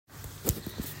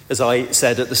As I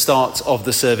said at the start of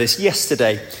the service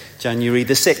yesterday, January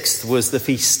the 6th was the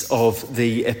feast of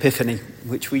the Epiphany,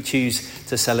 which we choose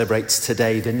to celebrate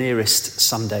today, the nearest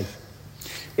Sunday.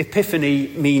 Epiphany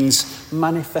means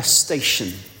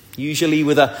manifestation, usually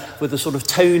with a sort of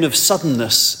tone of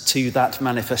suddenness to that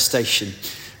manifestation,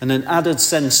 and an added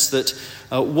sense that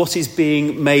what is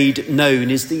being made known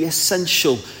is the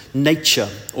essential nature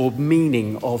or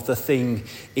meaning of the thing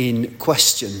in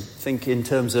question. Think in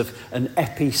terms of an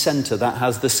epicenter, that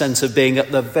has the sense of being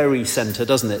at the very centre,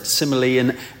 doesn't it? Similarly,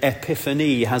 an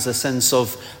epiphany has a sense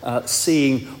of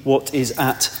seeing what is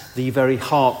at the very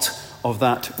heart of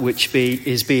that which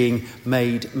is being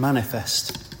made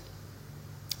manifest.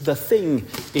 The thing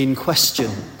in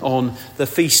question on the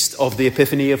feast of the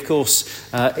Epiphany, of course,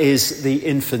 is the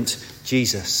infant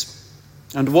Jesus.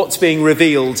 And what's being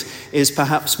revealed is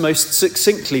perhaps most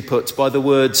succinctly put by the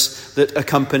words that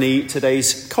accompany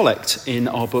today's collect in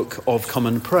our Book of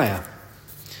Common Prayer.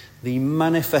 The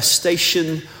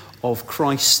manifestation of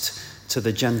Christ to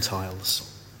the Gentiles.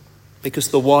 Because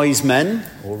the wise men,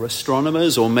 or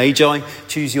astronomers, or magi,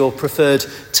 choose your preferred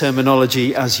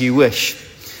terminology as you wish,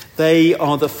 they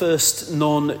are the first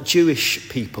non-Jewish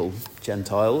people,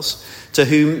 Gentiles, to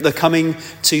whom the coming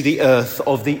to the earth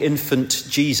of the infant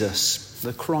Jesus,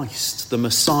 the Christ, the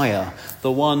Messiah,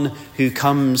 the one who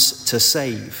comes to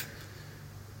save,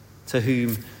 to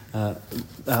whom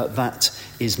that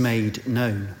is made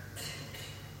known.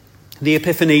 The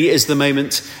Epiphany is the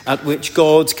moment at which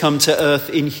God come to earth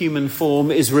in human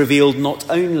form is revealed not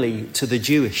only to the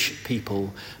Jewish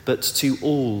people, but to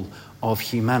all of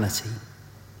humanity.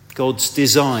 God's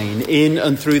design in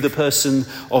and through the person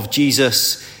of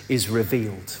Jesus is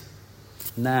revealed.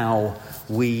 Now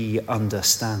we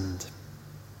understand.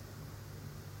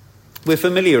 We're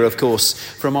familiar, of course,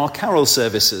 from our carol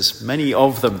services, many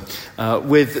of them,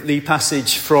 with the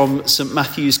passage from St.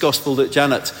 Matthew's Gospel that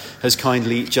Janet has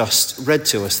kindly just read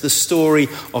to us. The story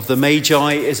of the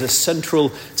Magi is as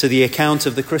central to the account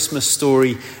of the Christmas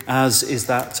story as is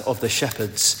that of the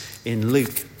shepherds in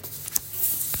Luke.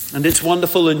 And it's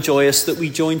wonderful and joyous that we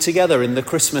join together in the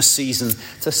Christmas season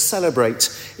to celebrate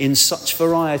in such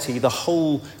variety the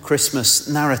whole Christmas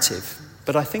narrative.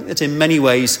 But I think that in many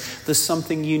ways there's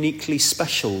something uniquely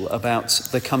special about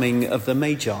the coming of the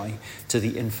Magi to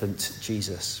the infant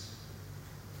Jesus.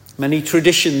 Many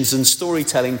traditions and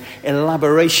storytelling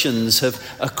elaborations have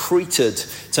accreted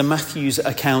to Matthew's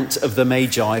account of the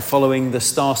Magi following the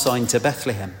star sign to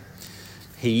Bethlehem.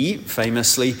 He,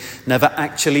 famously, never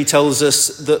actually tells us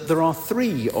that there are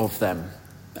 3 of them,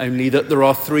 only that there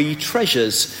are 3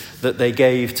 treasures that they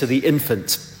gave to the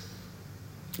infant.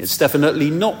 It's definitely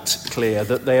not clear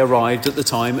that they arrived at the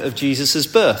time of Jesus'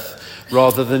 birth,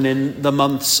 rather than in the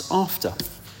months after.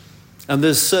 And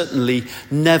there's certainly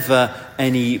never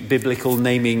any biblical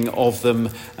naming of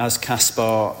them as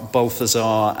Caspar,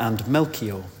 Balthazar, and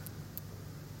Melchior.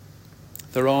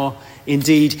 There are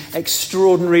indeed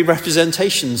extraordinary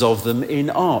representations of them in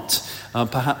art,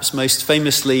 perhaps most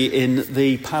famously in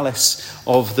the palace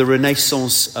of the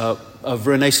Renaissance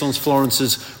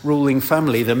Florence's ruling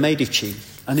family, the Medici.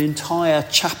 An entire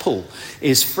chapel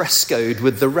is frescoed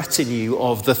with the retinue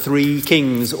of the 3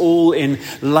 kings, all in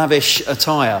lavish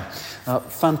attire.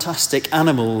 Fantastic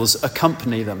animals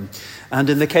accompany them. And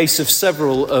in the case of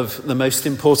several of the most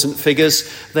important figures,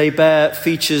 they bear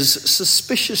features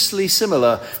suspiciously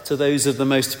similar to those of the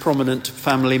most prominent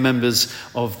family members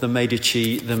of the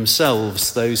Medici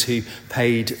themselves, those who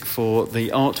paid for the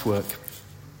artwork.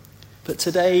 But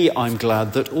today I'm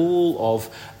glad that all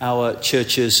of our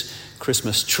church's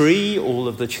Christmas tree, all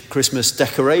of the Christmas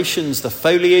decorations, the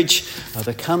foliage,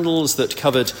 the candles that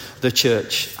covered the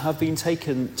church have been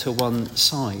taken to one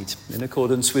side, in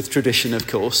accordance with tradition, of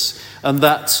course. And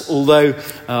that, although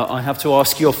I have to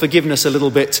ask your forgiveness a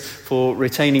little bit for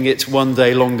retaining it one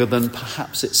day longer than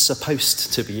perhaps it's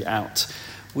supposed to be out,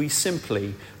 we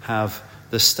simply have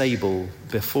the stable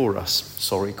before us.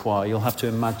 Sorry, choir, you'll have to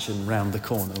imagine round the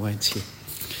corner, won't you?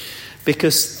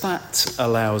 Because that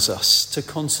allows us to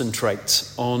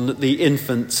concentrate on the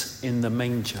infant in the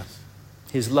manger,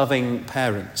 his loving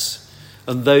parents,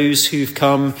 and those who've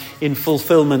come in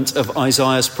fulfillment of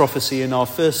Isaiah's prophecy in our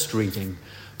first reading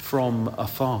from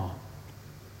afar.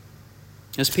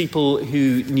 As people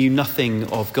who knew nothing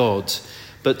of God,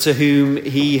 but to whom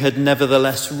he had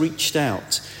nevertheless reached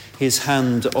out his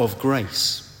hand of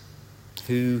grace,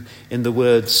 who, in the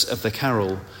words of the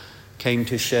carol, came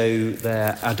to show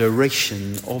their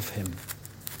adoration of him.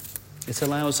 It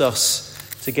allows us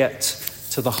to get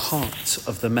to the heart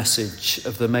of the message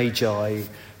of the Magi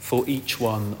for each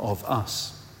one of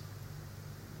us.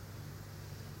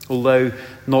 Although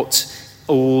not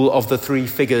All of the three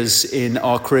figures in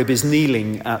our crib is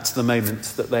kneeling at the moment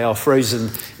that they are frozen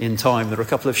in time. There are a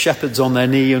couple of shepherds on their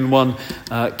knee and one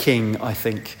king, I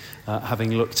think,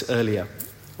 having looked earlier.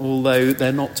 Although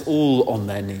they're not all on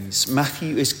their knees,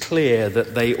 Matthew is clear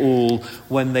that they all,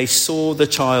 when they saw the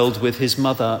child with his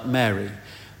mother Mary,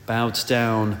 bowed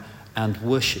down and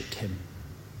worshipped him.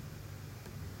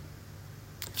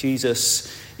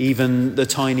 Jesus, even the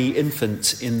tiny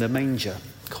infant in the manger,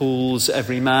 calls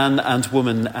every man and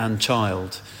woman and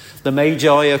child. The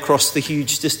Magi across the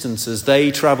huge distances,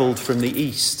 they travelled from the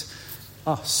east,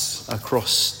 us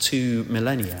across 2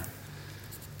 millennia.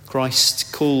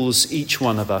 Christ calls each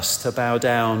one of us to bow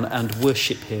down and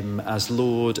worship him as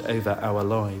Lord over our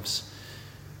lives,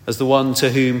 as the one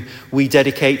to whom we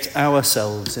dedicate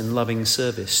ourselves in loving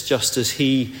service, just as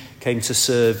he came to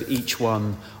serve each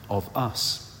one of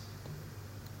us.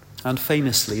 And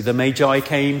famously, the Magi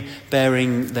came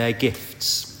bearing their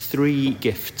gifts, 3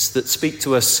 gifts that speak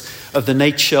to us of the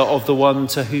nature of the one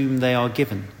to whom they are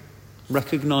given,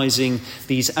 recognising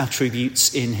these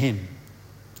attributes in him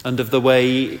and of the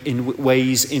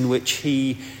ways in which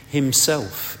he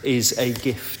himself is a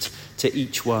gift to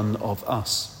each one of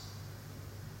us.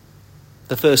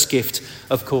 The first gift,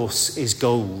 of course, is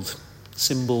gold,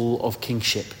 symbol of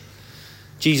kingship.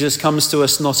 Jesus comes to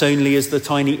us not only as the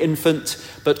tiny infant,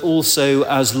 but also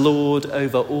as Lord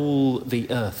over all the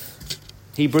earth.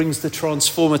 He brings the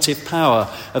transformative power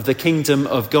of the kingdom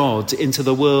of God into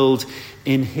the world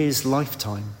in his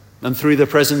lifetime, and through the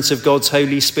presence of God's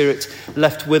Holy Spirit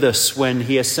left with us when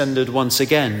he ascended once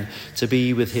again to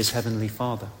be with his heavenly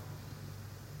Father.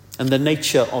 And the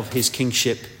nature of his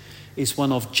kingship is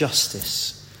one of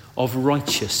justice, of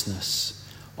righteousness,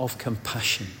 of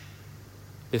compassion,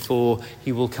 before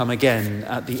he will come again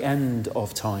at the end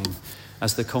of time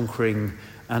as the conquering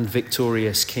and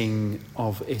victorious King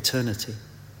of eternity.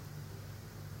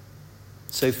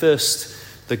 So first,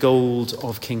 the gold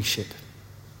of kingship.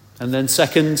 And then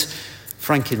second,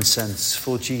 frankincense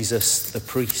for Jesus the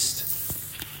priest.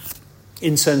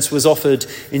 Incense was offered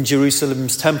in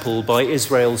Jerusalem's temple by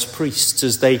Israel's priests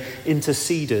as they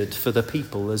interceded for the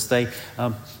people, as they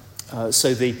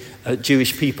so the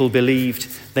Jewish people believed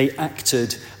they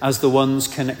acted as the ones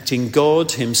connecting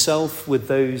God himself with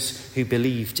those who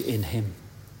believed in him.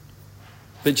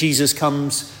 But Jesus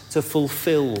comes to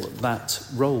fulfill that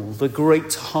role, the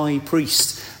great high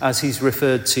priest, as he's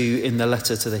referred to in the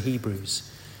letter to the Hebrews,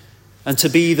 and to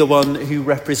be the one who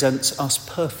represents us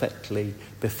perfectly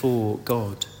before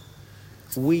God.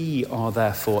 We are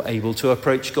therefore able to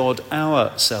approach God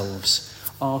ourselves,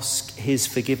 ask his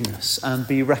forgiveness, and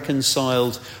be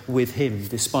reconciled with him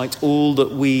despite all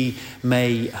that we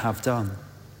may have done.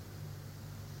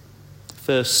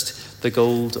 First, the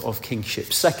gold of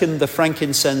kingship. Second, the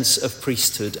frankincense of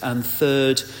priesthood. And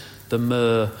third, the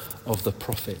myrrh of the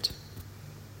prophet.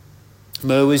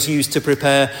 Myrrh was used to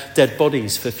prepare dead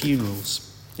bodies for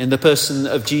funerals. In the person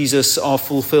of Jesus are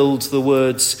fulfilled the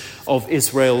words of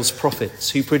Israel's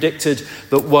prophets, who predicted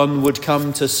that one would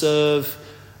come to serve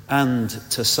and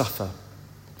to suffer,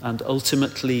 and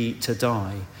ultimately to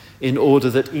die, in order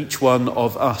that each one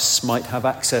of us might have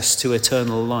access to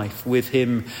eternal life with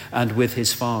him and with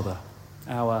his Father,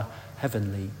 our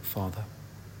heavenly Father.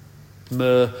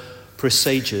 Myrrh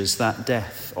presages that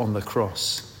death on the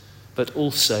cross, but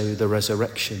also the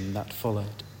resurrection that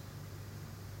followed.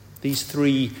 These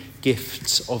 3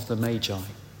 gifts of the Magi,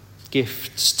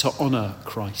 gifts to honour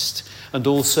Christ and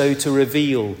also to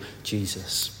reveal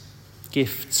Jesus,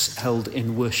 gifts held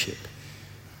in worship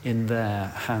in their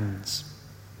hands.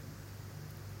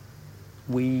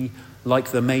 We,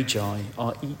 like the Magi,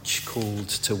 are each called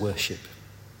to worship.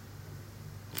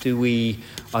 Do we,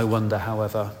 I wonder,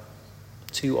 however,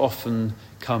 too often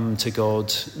come to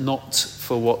God not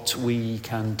for what we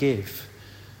can give,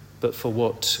 but for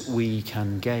what we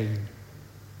can gain?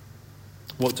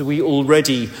 What do we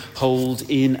already hold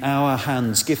in our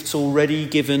hands, gifts already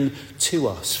given to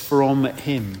us from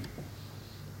him,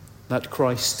 that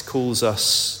Christ calls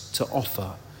us to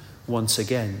offer once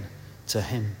again to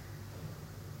him?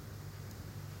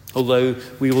 Although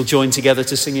we will join together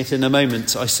to sing it in a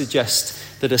moment, I suggest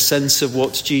that a sense of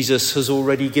what Jesus has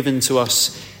already given to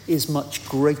us is much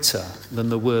greater than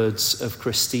the words of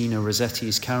Christina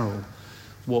Rossetti's carol,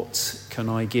 "What can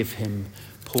I give him,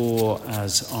 poor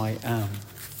as I am?"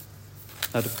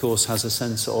 That, of course, has a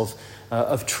sense of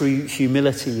true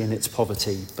humility in its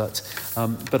poverty, but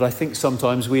I think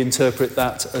sometimes we interpret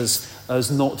that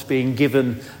as not being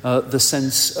given the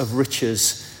sense of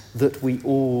riches that we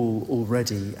all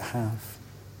already have.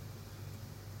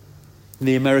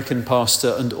 The American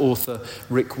pastor and author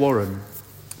Rick Warren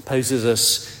poses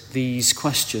us these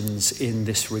questions in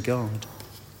this regard.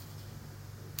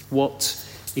 What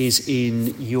is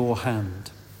in your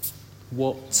hand?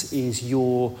 What is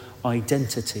your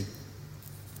identity?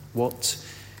 What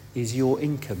is your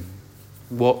income?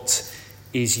 What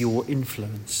is your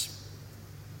influence?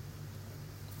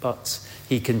 But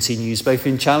he continues both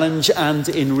in challenge and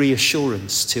in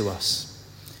reassurance to us.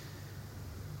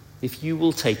 If you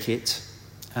will take it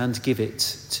and give it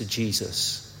to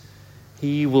Jesus,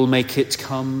 he will make it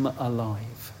come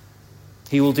alive.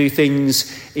 He will do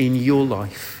things in your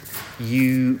life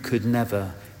you could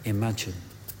never imagine.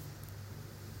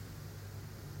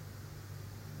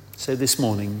 So this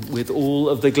morning, with all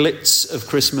of the glitz of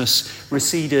Christmas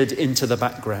receded into the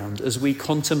background, as we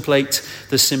contemplate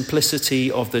the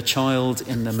simplicity of the child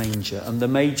in the manger and the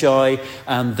Magi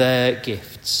and their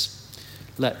gifts,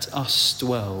 let us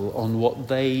dwell on what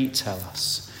they tell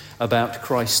us about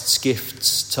Christ's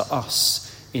gifts to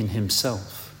us in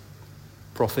himself,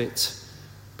 prophet,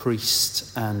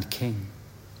 priest, and king.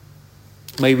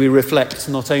 May we reflect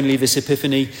not only this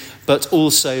Epiphany, but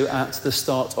also at the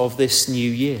start of this new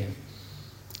year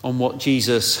on what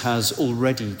Jesus has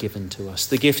already given to us,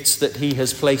 the gifts that he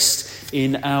has placed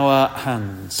in our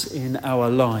hands, in our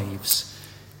lives,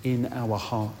 in our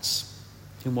hearts,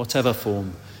 in whatever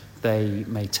form they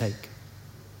may take.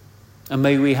 And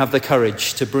may we have the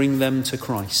courage to bring them to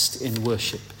Christ in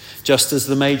worship, just as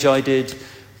the Magi did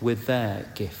with their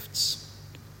gifts.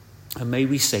 And may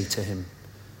we say to him,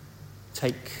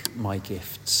 take my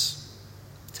gifts,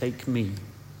 take me,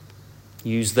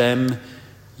 use them,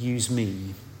 use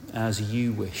me as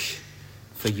you wish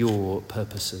for your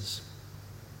purposes.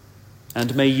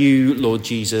 And may you, Lord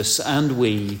Jesus, and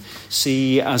we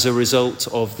see as a result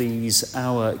of these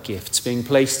our gifts being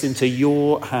placed into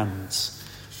your hands,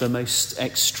 the most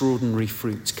extraordinary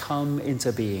fruit come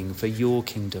into being for your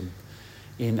kingdom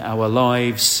in our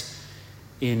lives,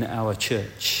 in our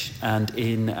church, and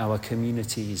in our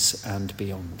communities and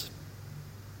beyond.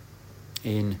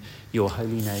 In your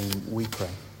holy name we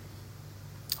pray.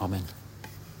 Amen.